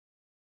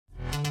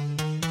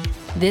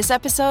This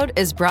episode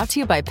is brought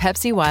to you by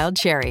Pepsi Wild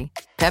Cherry.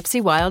 Pepsi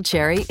Wild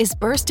Cherry is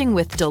bursting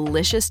with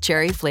delicious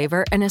cherry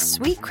flavor and a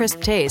sweet,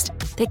 crisp taste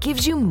that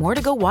gives you more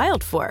to go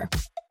wild for.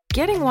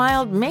 Getting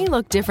wild may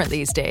look different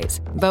these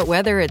days, but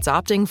whether it's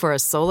opting for a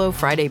solo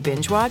Friday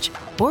binge watch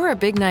or a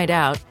big night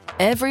out,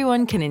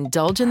 everyone can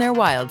indulge in their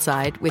wild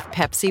side with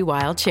Pepsi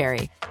Wild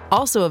Cherry.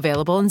 Also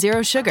available in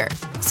Zero Sugar.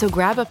 So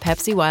grab a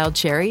Pepsi Wild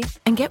Cherry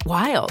and get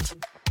wild.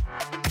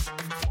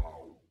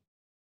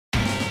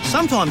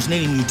 Sometimes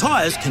needing new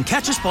tyres can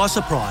catch us by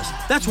surprise.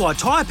 That's why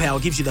Tyre Power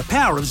gives you the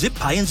power of zip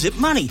pay and zip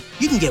money.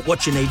 You can get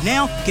what you need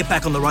now, get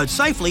back on the road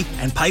safely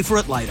and pay for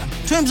it later.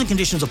 Terms and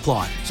conditions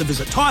apply. So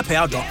visit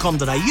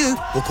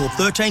tyrepower.com.au or call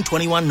 13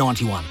 21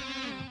 91.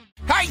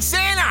 Hey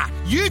Santa,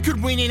 you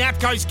could win in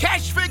APCO's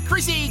Cash for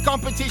Chrissy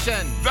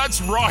competition.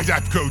 That's right,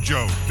 APCO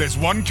Joe. There's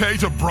 1K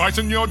to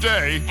brighten your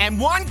day. And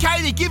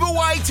 1K to give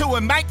away to a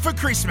mate for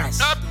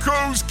Christmas.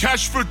 APCO's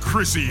Cash for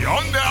Chrissy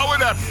on now at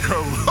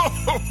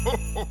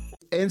APCO.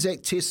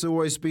 Anzac Test's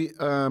always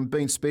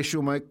been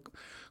special, mate.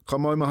 Ka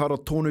maumahara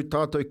tonu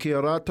tātou ki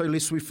a rātou,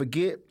 lest we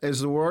forget.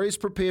 As the Warriors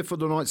prepare for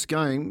tonight's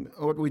game,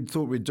 what we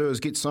thought we'd do is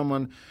get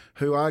someone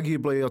who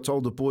arguably, I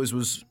told the boys,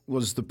 was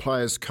the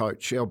players'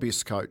 coach, our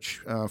best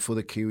coach for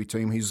the Kiwi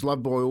team. He's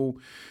loved by all.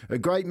 A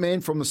great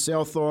man from the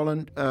South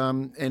Island,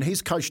 and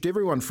he's coached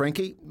everyone,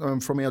 Frankie,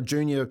 from our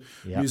junior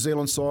New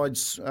Zealand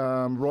sides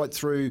right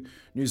through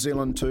New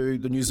Zealand to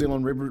the New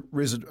Zealand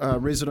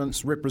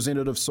residents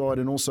representative side,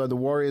 and also the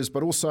Warriors,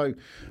 but also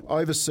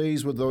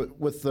overseas with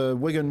the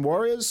Wigan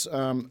Warriors,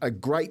 a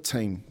great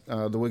team,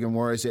 the Wigan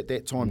Warriors at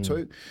that time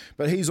too.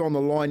 But he's on the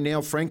line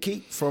now,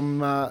 Frankie, from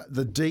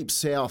the deep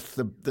south,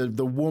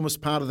 the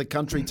warmest part of the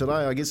country today.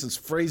 I guess it's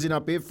freezing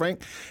up here,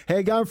 Frank. How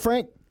you going,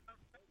 Frank?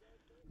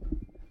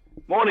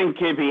 Morning,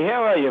 Kempy.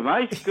 How are you,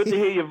 mate? Good to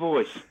hear your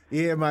voice.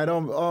 Yeah, mate,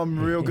 I'm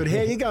real good.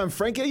 How you going,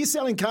 Frank? Are you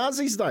selling cars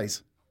these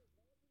days?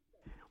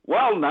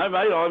 Well, no,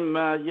 mate.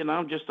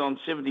 I'm just on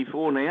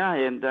 74 now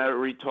and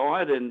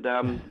retired, and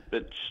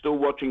but still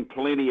watching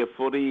plenty of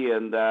footy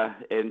and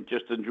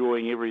just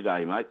enjoying every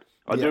day, mate.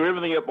 I do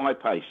everything at my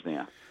pace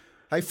now.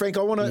 Hey Frank,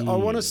 I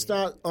want to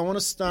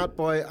start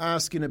by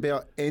asking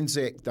about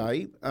Anzac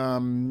Day,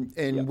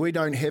 and we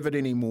don't have it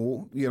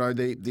anymore. You know,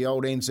 the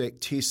old Anzac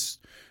Test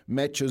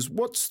matches.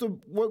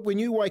 When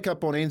you wake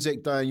up on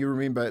Anzac Day and you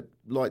remember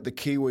like the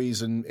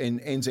Kiwis and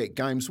Anzac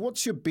games?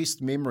 What's your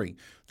best memory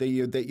that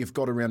you've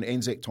got around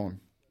Anzac time?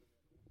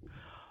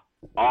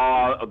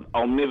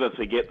 I'll never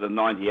forget the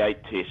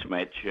 '98 Test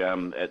match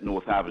at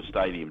North Harbour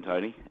Stadium,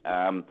 Tony.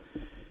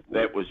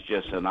 That was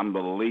just an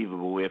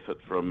unbelievable effort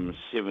from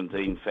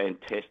 17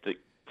 fantastic,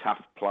 tough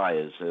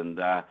players, and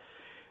that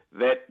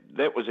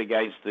was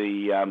against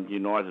the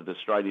United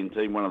Australian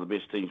team, one of the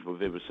best teams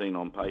we've ever seen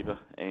on paper.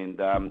 And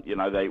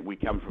we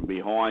come from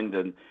behind,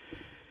 and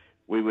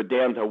we were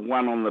down to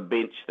one on the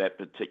bench that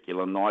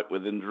particular night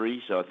with injury.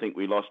 So I think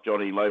we lost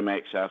Johnny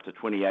Lomax after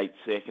 28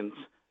 seconds.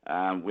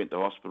 Went to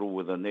hospital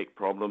with a neck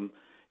problem,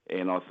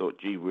 and I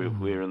thought, gee,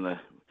 we're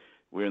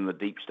in the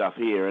deep stuff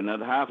here. And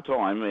at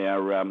half-time,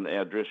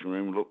 our dressing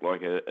room looked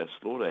like a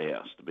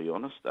slaughterhouse, to be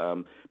honest.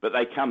 But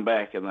they come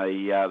back, and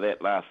that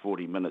last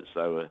 40 minutes,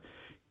 they were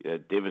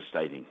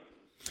devastating.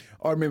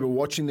 I remember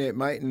watching that,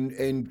 mate,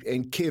 and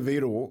Kev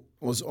Edor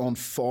was on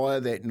fire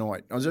that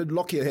night. I was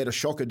Lockyer had a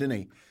shocker, didn't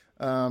he?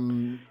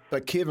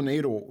 But Kevin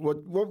Edor,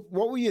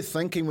 what were you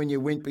thinking when you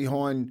went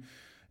behind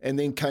and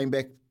then came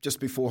back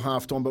just before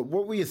half-time? But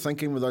what were you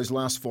thinking with those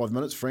last 5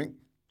 minutes, Frank?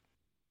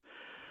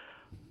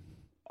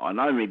 I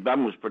know my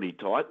bum was pretty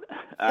tight.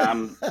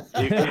 It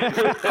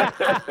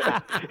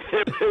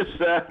was,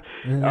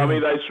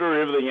 they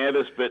threw everything at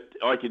us, but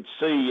I could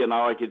see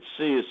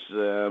us. I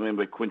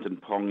remember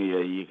Quinton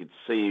Pongia. You could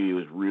see he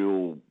was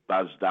real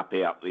buzzed up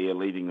out there,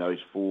 leading those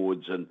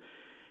forwards, and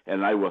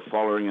they were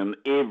following him.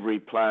 Every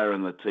player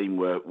in the team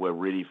were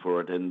ready for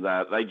it, and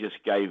they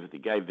just gave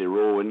their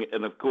all.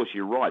 And of course,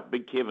 you're right.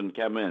 Big Kevin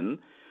come in.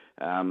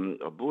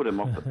 I brought him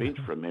off the bench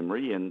from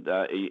memory, and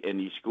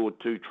he scored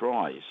 2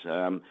 tries.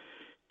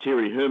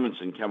 Terry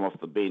Hermanson came off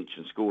the bench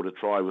and scored a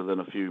try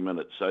within a few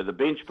minutes. So the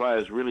bench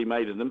players really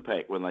made an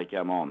impact when they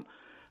come on.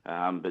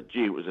 But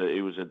gee, it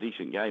was a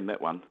decent game,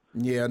 that one.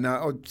 Yeah, no,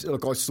 I still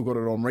got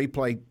it on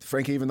replay,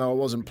 Frank. Even though I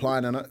wasn't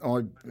playing in it,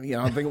 I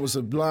think it was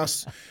the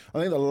last. I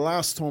think the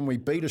last time we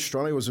beat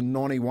Australia was in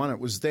 '91. It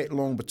was that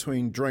long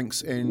between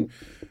drinks, and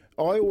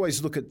I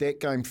always look at that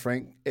game,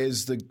 Frank,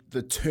 as the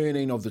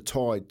turning of the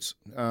tides.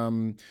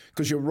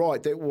 Because you're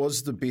right, that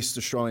was the best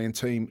Australian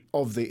team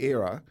of the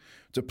era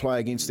to play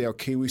against our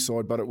Kiwi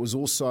side, but it was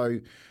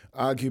also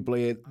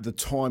arguably at the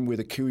time where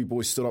the Kiwi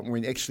boys stood up and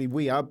went, actually,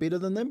 we are better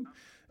than them.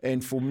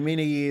 And for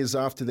many years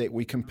after that,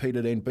 we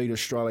competed and beat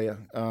Australia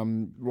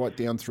right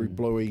down through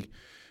Bluey,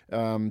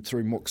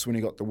 through Mooks when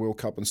he got the World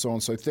Cup and so on.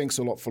 So thanks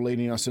a lot for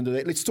leading us into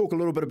that. Let's talk a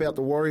little bit about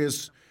the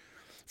Warriors,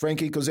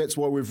 Frankie, because that's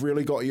why we've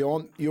really got you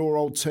on, your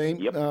old team.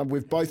 Yep.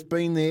 We've both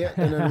been there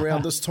in and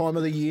around this time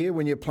of the year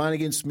when you're playing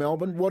against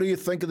Melbourne. What do you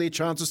think of their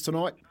chances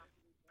tonight?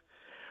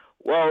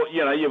 Well,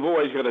 you've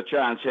always got a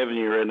chance, haven't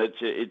you? And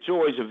it's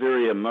always a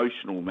very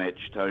emotional match,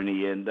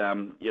 Tony, and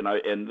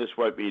and this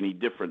won't be any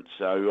different.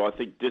 So I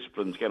think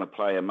discipline's going to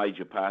play a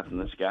major part in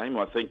this game.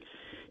 I think,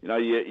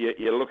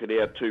 you look at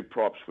our two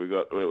props. We've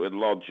got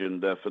Lodge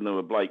and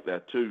Whanua Blake.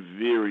 They're two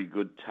very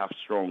good, tough,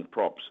 strong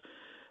props,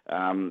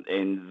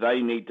 and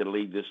they need to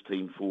lead this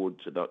team forward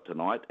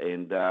tonight.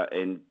 And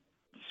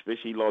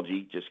especially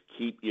Lodgy, just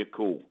keep your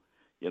cool.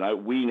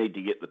 We need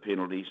to get the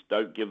penalties.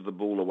 Don't give the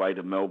ball away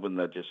to Melbourne.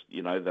 They're just,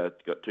 they've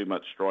got too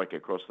much strike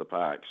across the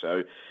park.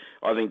 So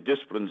I think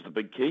discipline's the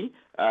big key.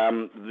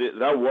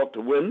 They'll want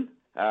to win,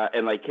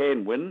 and they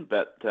can win.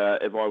 But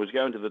if I was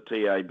going to the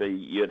TAB,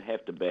 you'd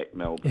have to back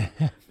Melbourne.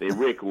 Their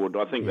record,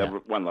 I think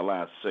they've won the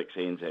last 6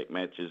 Anzac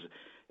matches.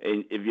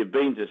 And if you've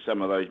been to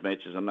some of those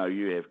matches, I know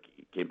you have,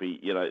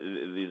 Kempy,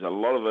 there's a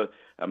lot of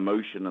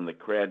emotion and the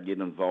crowd get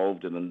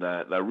involved, and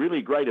they're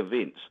really great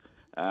events.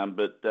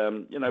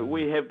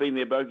 We have been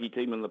their bogey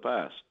team in the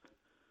past.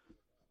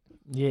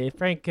 Yeah,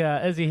 Frank,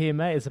 Izzy here,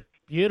 mate. It's a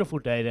beautiful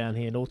day down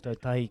here in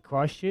Ōtautahi,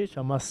 Christchurch,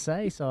 I must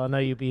say. So I know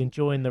you'll be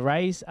enjoying the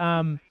rays.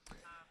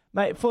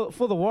 Mate, for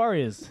the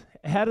Warriors,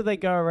 how do they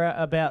go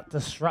about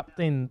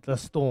disrupting the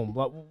Storm?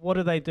 Like, what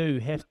do they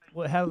do?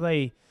 How do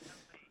they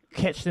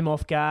catch them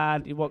off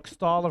guard? What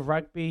style of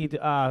rugby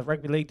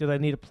league do they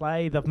need to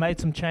play? They've made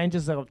some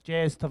changes. They've got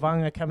Jazz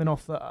Tavanga coming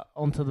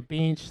onto the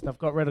bench. They've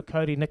got rid of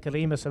Cody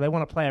Nicolima, so they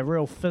want to play a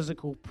real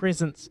physical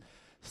presence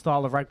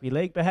style of rugby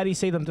league. But how do you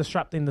see them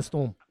disrupting the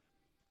Storm?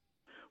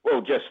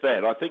 Well, just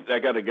that. I think they're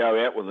going to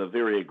go out with a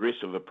very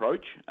aggressive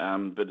approach,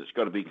 but it's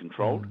got to be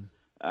controlled.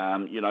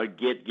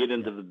 Get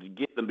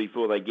them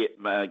before they get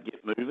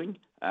moving.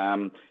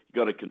 You've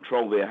got to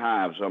control their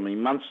halves. I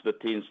mean, Munster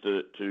tends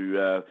to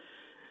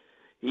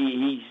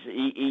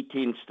He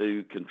tends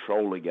to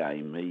control a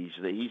game.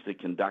 He's the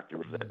conductor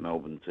of that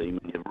Melbourne team,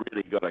 and you've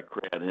really got to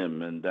crowd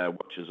him and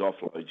watch his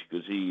offloads,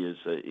 because he is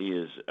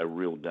a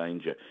real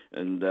danger.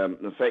 And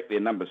in fact, their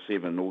number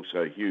 7,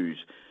 also Hughes,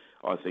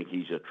 I think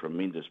he's a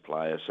tremendous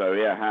player. So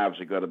our halves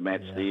have got to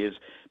match theirs,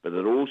 but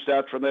it all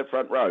starts from that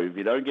front row. If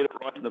you don't get it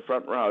right in the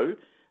front row,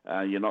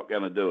 you're not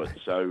going to do it.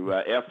 So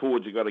our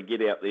forwards have got to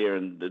get out there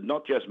and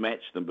not just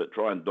match them, but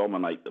try and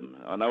dominate them.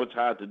 I know it's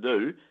hard to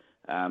do,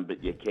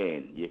 but you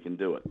can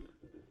do it.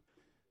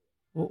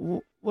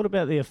 What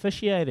about the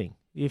officiating?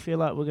 Do you feel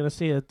like we're going to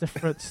see a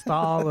different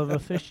style of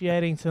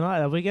officiating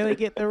tonight? Are we going to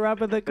get the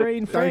rub of the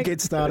green, Frank? Don't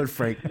get started,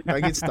 Frank.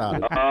 Don't get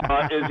started.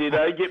 Izzy,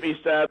 don't get me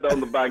started on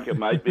the bunker,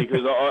 mate,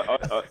 because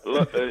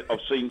I've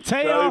seen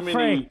so many...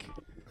 Frank.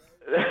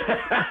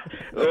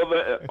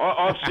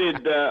 I've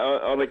said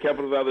on a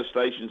couple of other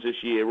stations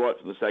this year, right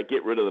from the start,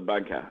 get rid of the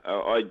bunker.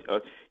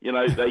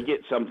 They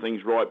get some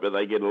things right, but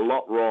they get a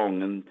lot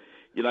wrong. And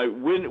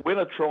when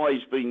a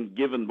try's been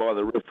given by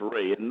the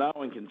referee and no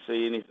one can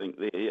see anything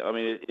there, I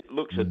mean, it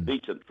looks a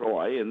decent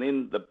try, and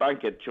then the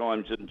bunker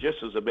chimes in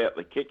just as about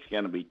the kick's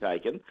going to be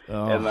taken,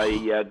 and they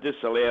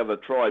disallow the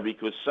try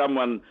because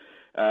someone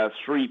 4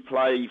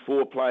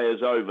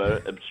 players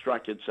over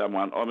obstructed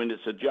someone. I mean,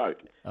 it's a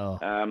joke. It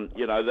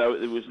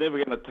was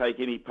never going to take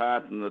any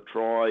part in the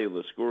try or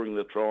the scoring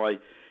the try.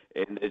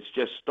 And it's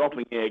just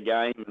stopping our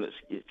game, and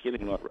it's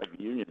getting like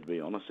rugby union, to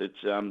be honest.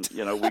 It's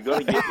we've got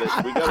to get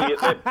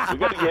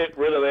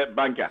rid of that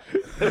bunker.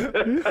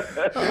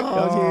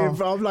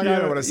 I'm like, I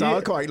don't want to say.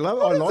 I quite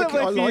love. I like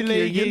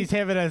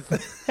union.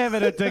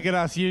 Having a dig at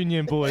us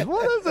union boys.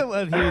 What is it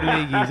with you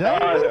leagueies?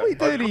 What do we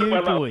do to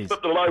you boys?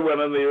 Put the low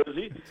one in there, is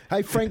he?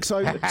 Hey Frank,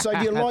 so do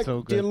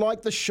you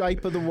like the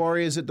shape of the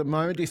Warriors at the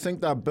moment? Do you think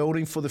they're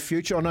building for the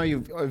future? I know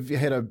you've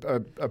had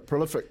a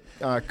prolific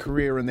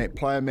career in that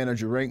player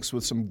manager ranks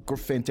with some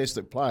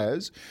fantastic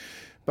players,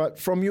 but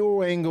from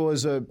your angle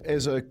as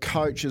a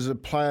coach, as a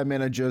player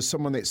manager,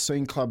 someone that's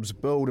seen clubs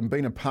build and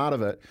been a part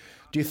of it,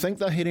 do you think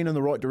they're heading in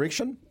the right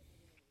direction?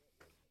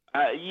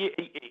 Yeah,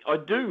 I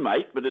do,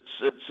 mate, but it's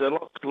a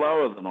lot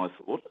slower than I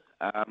thought.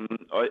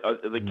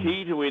 The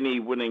key to any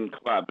winning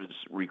club is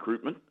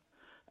recruitment,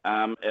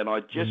 and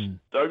I just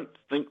don't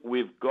think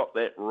we've got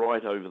that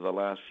right over the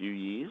last few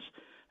years.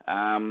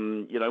 I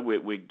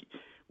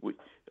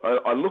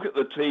look at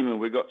the team and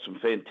we've got some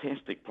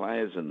fantastic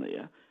players in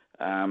there,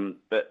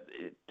 but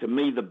to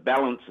me the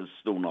balance is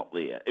still not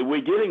there.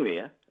 We're getting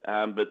there,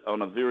 but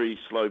on a very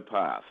slow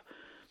path.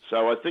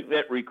 So I think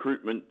that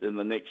recruitment in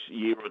the next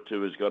year or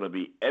two has got to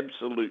be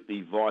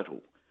absolutely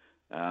vital,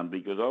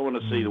 because I want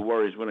to see the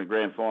Warriors win a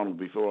grand final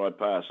before I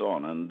pass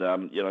on, and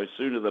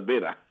sooner the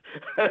better,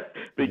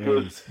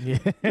 because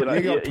you've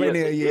got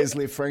plenty of years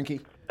left,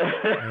 Frankie.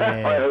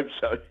 I hope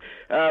so.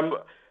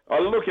 I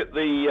look at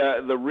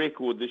the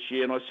record this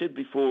year, and I said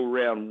before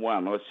round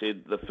 1, I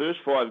said the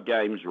first 5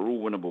 games are all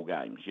winnable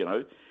games,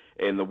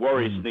 and the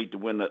Warriors need to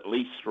win at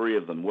least 3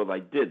 of them. Well, they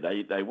did.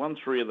 They won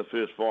 3 of the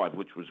first 5,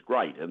 which was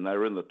great, and they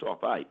were in the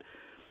top 8.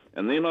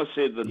 And then I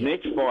said the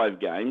next 5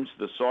 games,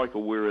 the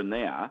cycle we're in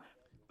now,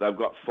 they've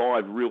got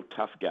 5 real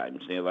tough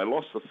games. Now, they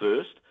lost the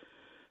first.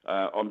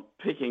 I'm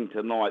picking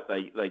tonight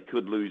they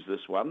could lose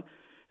this one.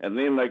 And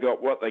then they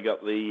got who have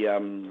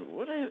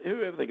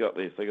they got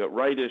there? They got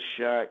Raiders,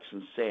 Sharks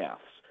and Souths.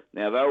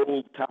 Now, they're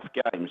all tough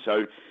games.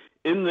 So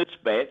in this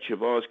batch,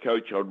 if I was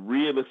coach, I'd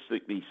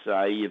realistically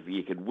say if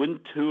you could win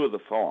 2 of the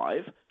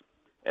 5,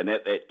 and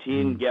at that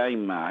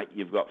 10-game mark,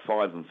 you've got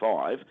 5 and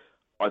 5,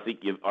 I think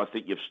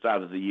you've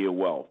started the year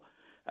well.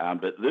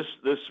 But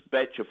this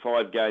batch of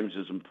 5 games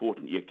is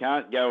important. You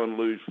can't go and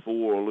lose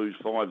 4 or lose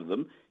 5 of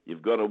them.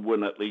 You've got to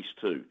win at least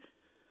 2.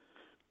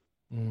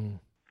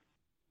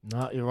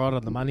 No, you're right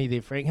on the money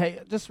there, Frank. Hey,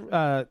 just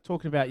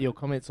talking about your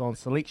comments on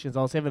selections,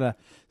 I was having a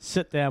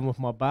sit down with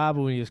my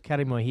barber when he was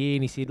cutting my hair,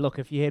 and he said, look,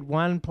 if you had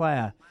one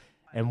player,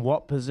 in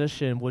what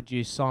position would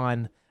you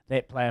sign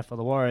that player for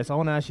the Warriors? I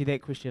want to ask you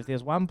that question. If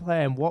there's one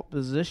player, in what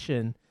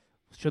position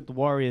should the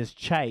Warriors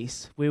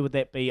chase, where would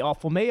that be? Oh,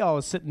 for me, I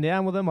was sitting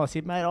down with him. I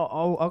said, mate,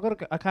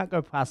 I can't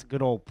go past a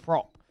good old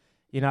prop.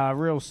 You know, a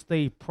real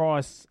Steve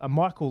Price, a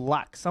Michael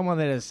Luck, someone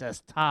that is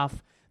just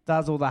tough,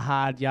 does all the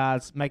hard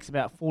yards, makes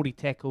about 40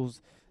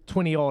 tackles,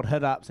 20-odd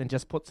hit-ups, and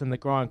just puts in the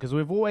grind. Because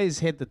we've always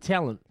had the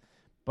talent,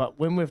 but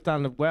when we've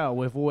done it well,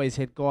 we've always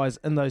had guys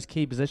in those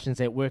key positions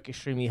that work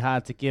extremely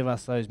hard to give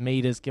us those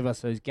meters, give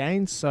us those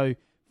gains. So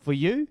for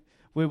you,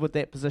 where would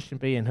that position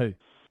be and who?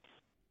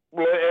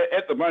 Well,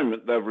 at the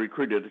moment, they've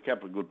recruited a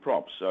couple of good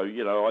props. So,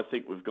 you know, I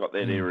think we've got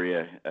that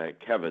area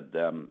covered,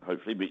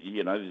 hopefully. But,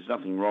 you know, there's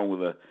nothing wrong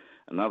with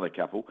another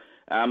couple.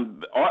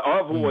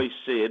 I've always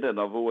said, and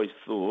I've always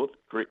thought,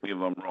 correct me if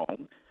I'm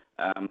wrong,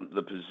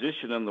 the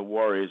position in the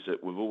Warriors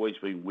that we've always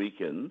been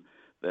weak in,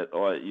 that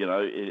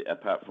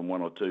apart from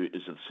 1 or 2,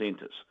 is the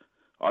centres.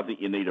 I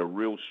think you need a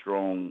real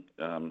strong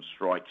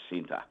strike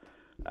centre.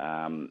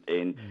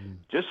 And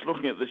just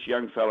looking at this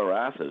young fella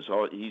Arthurs,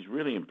 he's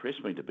really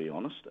impressed me, to be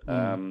honest.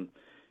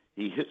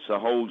 He hits the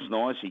holes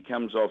nice. He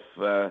comes off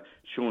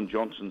Sean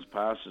Johnson's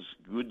passes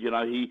good. You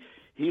know, he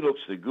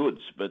looks the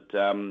goods, but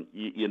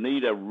you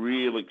need a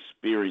real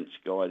experienced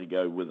guy to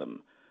go with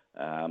him,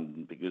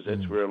 because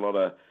that's where a lot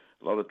of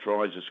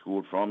tries are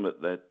scored from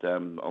that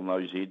on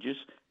those edges.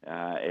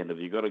 And if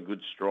you've got a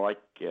good strike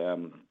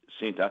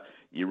centre,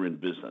 you're in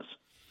business.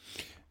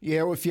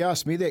 Yeah, well, if you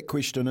ask me that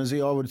question,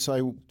 Izzy, I would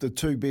say the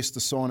 2 best to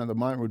sign at the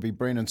moment would be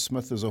Brandon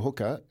Smith as a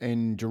hooker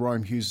and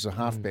Jerome Hughes as a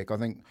halfback. I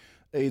think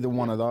either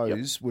one of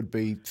those would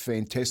be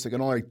fantastic.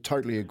 And I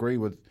totally agree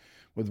with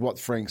what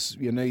Frank's.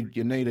 You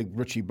need a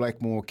Richie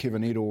Blackmore,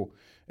 Kevin Edor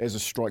as a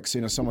strike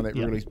centre, someone that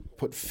really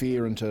put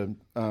fear into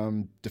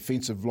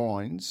defensive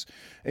lines.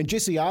 And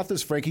Jesse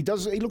Arthurs, Frank, he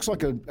looks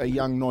like a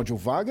young Nigel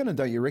Wagner,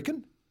 don't you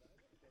reckon?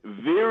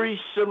 Very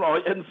similar.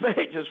 In fact,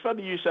 it's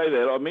funny you say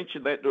that. I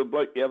mentioned that to a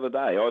bloke the other day.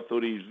 I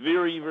thought he's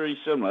very, very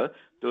similar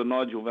to a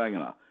Nigel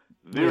Wagner.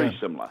 Very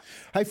similar.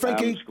 Hey,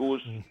 Frankie,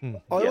 I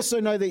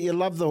also know that you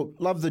love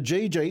the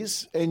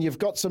GGs, and you've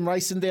got some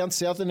racing down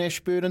south in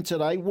Ashburton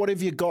today. What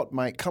have you got,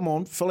 mate? Come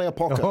on, fill our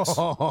pockets.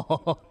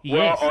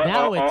 Yes,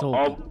 now we're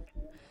talking.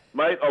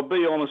 Mate, I'll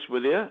be honest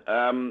with you.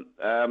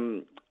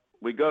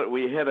 We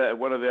had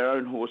one of our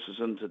own horses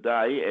in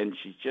today, and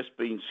she's just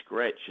been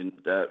scratched, and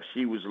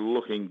she was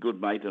looking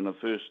good, mate, in her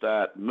first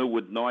start.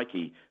 Millwood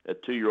Nike, a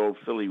 2-year-old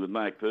filly with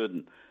Mark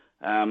Purden.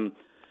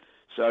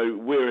 So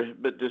we're a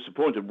bit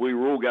disappointed. We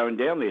were all going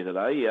down there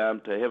today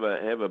to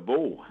have a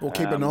ball. We'll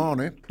keep an eye on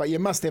her, but you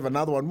must have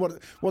another one.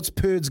 What's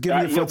Purds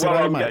giving you for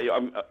today, mate?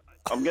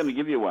 I'm going to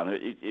give you one.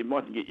 It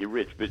mightn't get you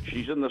rich, but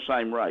she's in the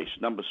same race,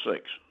 number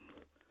 6.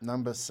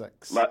 Number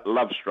 6.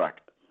 Love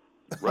Struck.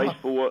 Race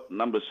 4,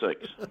 number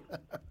 6.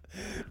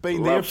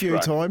 Been there a few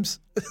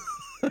times.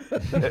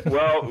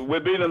 Well,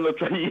 we've been in the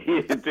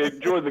year to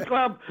enjoy the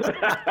club. I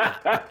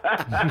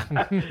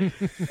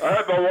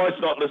hope my wife's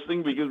not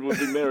listening, because we've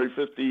been married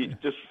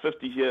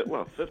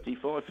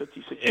 55,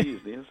 56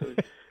 years now. So.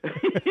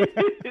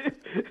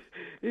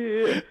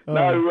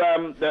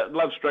 That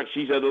Love Struck,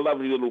 she's had a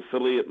lovely little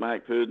filly at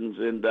Mark Purden's,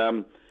 and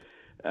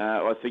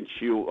I think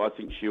she'll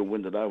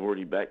win today. I've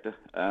already backed her.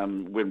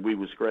 When we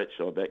were scratched,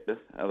 I backed her.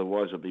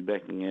 Otherwise, I'd be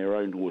backing our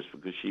own horse,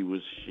 because she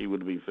would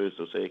have been first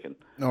or second.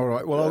 All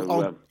right. Well,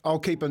 so, I'll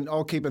keep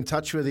in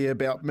touch with you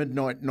about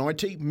Midnight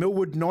 90.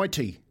 Millwood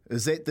 90.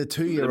 Is that the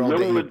 2-year-old?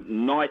 Millwood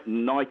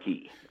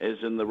Nike, as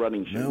in the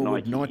running shoe.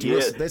 Millwood 90.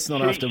 Yeah. That's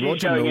not after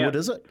Roger Millwood,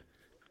 is it?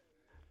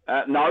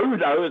 No,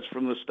 it's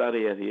from the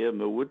study out here,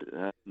 Millwood.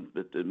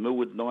 But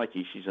Millwood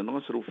Nike, she's a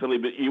nice little filly,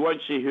 but you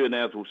won't see her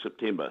now till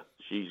September.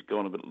 She's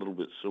gone a little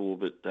bit sore,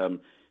 but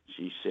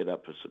she's set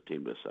up for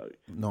September. So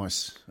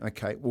nice.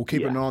 Okay, we'll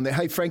keep an eye on that.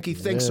 Hey, Frankie,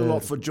 thanks a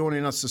lot for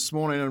joining us this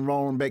morning and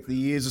rolling back the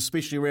years,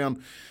 especially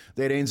around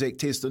that Anzac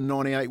Test in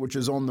 '98, which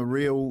is on the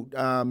reel.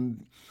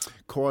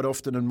 Quite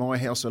often in my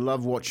house, I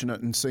love watching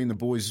it and seeing the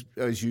boys,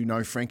 as you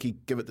know, Frankie,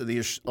 give it to the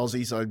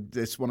Aussies. So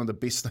that's one of the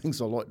best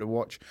things I like to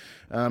watch.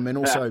 And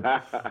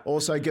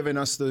also giving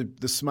us the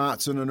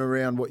smarts in and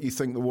around what you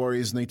think the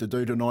Warriors need to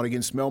do tonight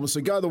against Melbourne. So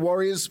go the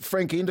Warriors.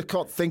 Frank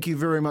Endicott, thank you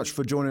very much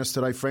for joining us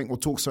today, Frank. We'll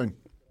talk soon.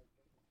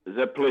 It's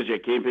a pleasure,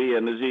 Kempy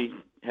and Izzy.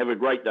 Have a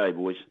great day,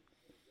 boys.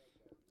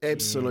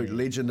 Absolute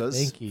legend is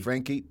Thank you.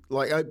 Frankie.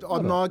 Like I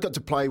got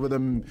to play with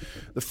him.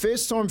 The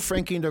first time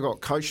Frankie Endicott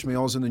coached me, I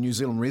was in the New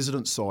Zealand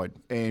resident side,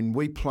 and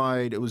we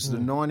played. It was the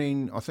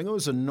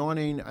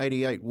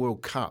 1988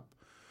 World Cup.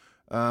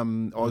 I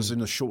was in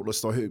the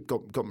shortlist.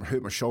 I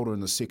hurt my shoulder in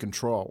the second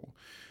trial,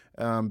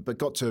 but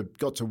got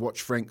to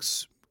watch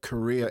Frank's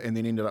career and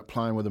then ended up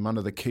playing with him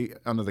under the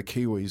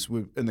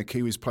Kiwis. And the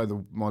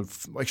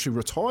Kiwis actually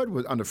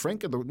retired under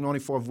Frank at the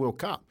 95 World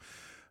Cup.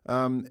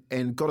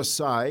 And got to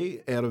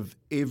say, out of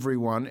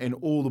everyone, and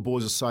all the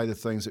boys will say the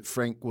things, that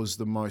Frank was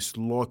the most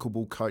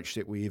likeable coach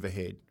that we ever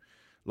had.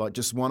 Like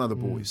just one of the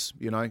boys,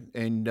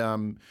 and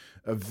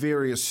a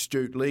very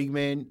astute league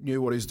man,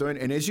 knew what he was doing.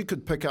 And as you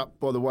could pick up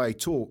by the way he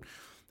talked,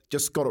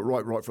 just got it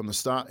right from the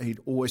start. He'd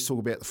always talk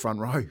about the front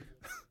row.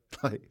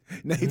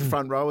 Need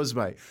front rowers,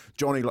 mate.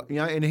 Johnny,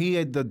 and he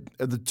had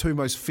the two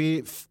most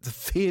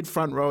feared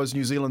front rowers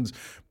New Zealand's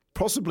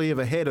possibly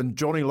ever had, and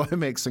Johnny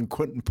Lomax and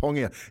Quinton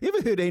Pongia. You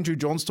ever heard Andrew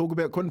Johns talk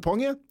about Quinton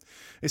Pongia?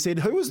 He said,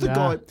 who was the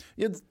guy,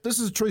 this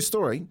is a true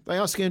story, they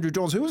asked Andrew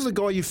Johns, who was the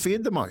guy you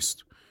feared the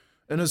most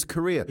in his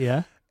career?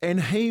 Yeah.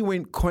 And he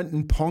went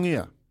Quinton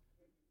Pongia.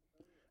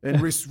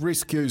 And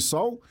rescue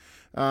soul.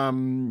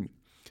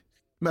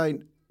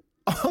 Mate,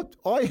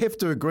 I have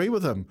to agree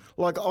with him.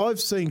 Like, I've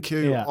seen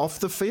Q off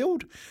the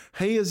field.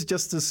 He is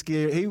just as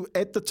scary.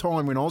 At the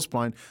time when I was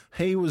playing,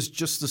 he was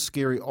just as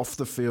scary off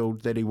the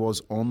field that he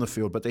was on the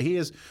field. But to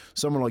hear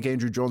someone like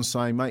Andrew Johns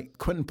saying, mate,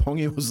 Quinton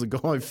Pongia was the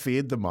guy I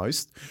feared the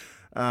most,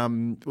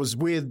 was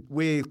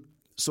where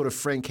sort of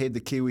Frank had the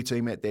Kiwi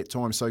team at that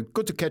time. So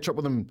good to catch up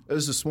with him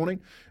this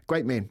morning.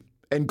 Great man.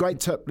 And great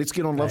tip. Let's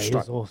get on Love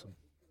Struck. He's awesome.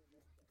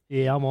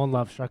 Yeah, I'm on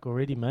Love Struck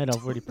already, mate.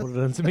 I've already put it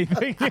into me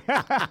thing.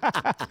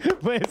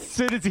 But as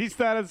soon as he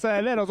started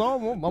saying that, I was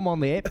I'm on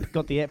the app.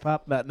 Got the app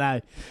up. But no,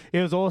 it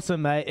was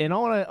awesome, mate. And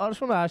I just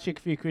want to ask you a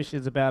few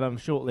questions about him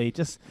shortly.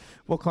 Just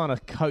what kind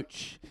of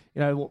coach,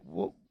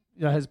 what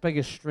his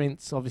biggest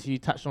strengths. Obviously, you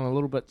touched on a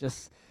little bit.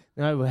 Just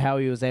how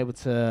he was able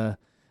to,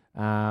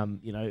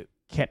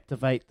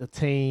 captivate the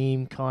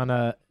team, kind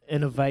of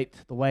innovate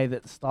the way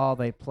that the style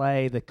they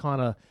play, the kind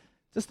of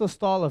just the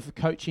style of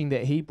coaching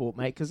that he brought,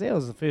 mate, because that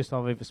was the first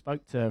time I ever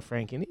spoke to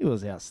Frank, and he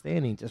was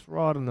outstanding, just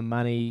right on the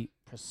money,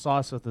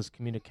 precise with his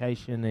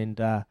communication,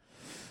 and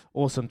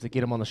awesome to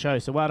get him on the show.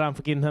 So well done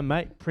for getting him,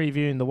 mate,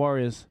 previewing the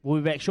Warriors.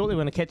 We'll be back shortly.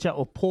 We're going to catch up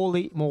with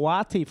Paulie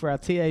Moati for our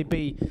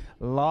TAB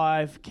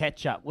live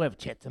catch-up. We'll have a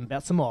chat to him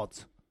about some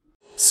odds.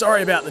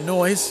 Sorry about the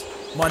noise.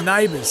 My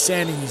neighbour's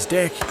sanding his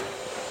deck.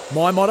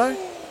 My motto?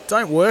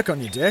 Don't work on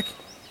your deck.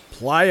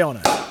 Play on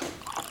it.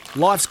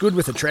 Life's good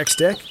with a Trex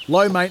deck.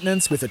 Low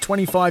maintenance with a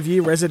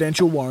 25-year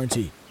residential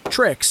warranty.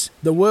 Trex,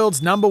 the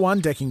world's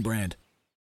 #1 decking brand.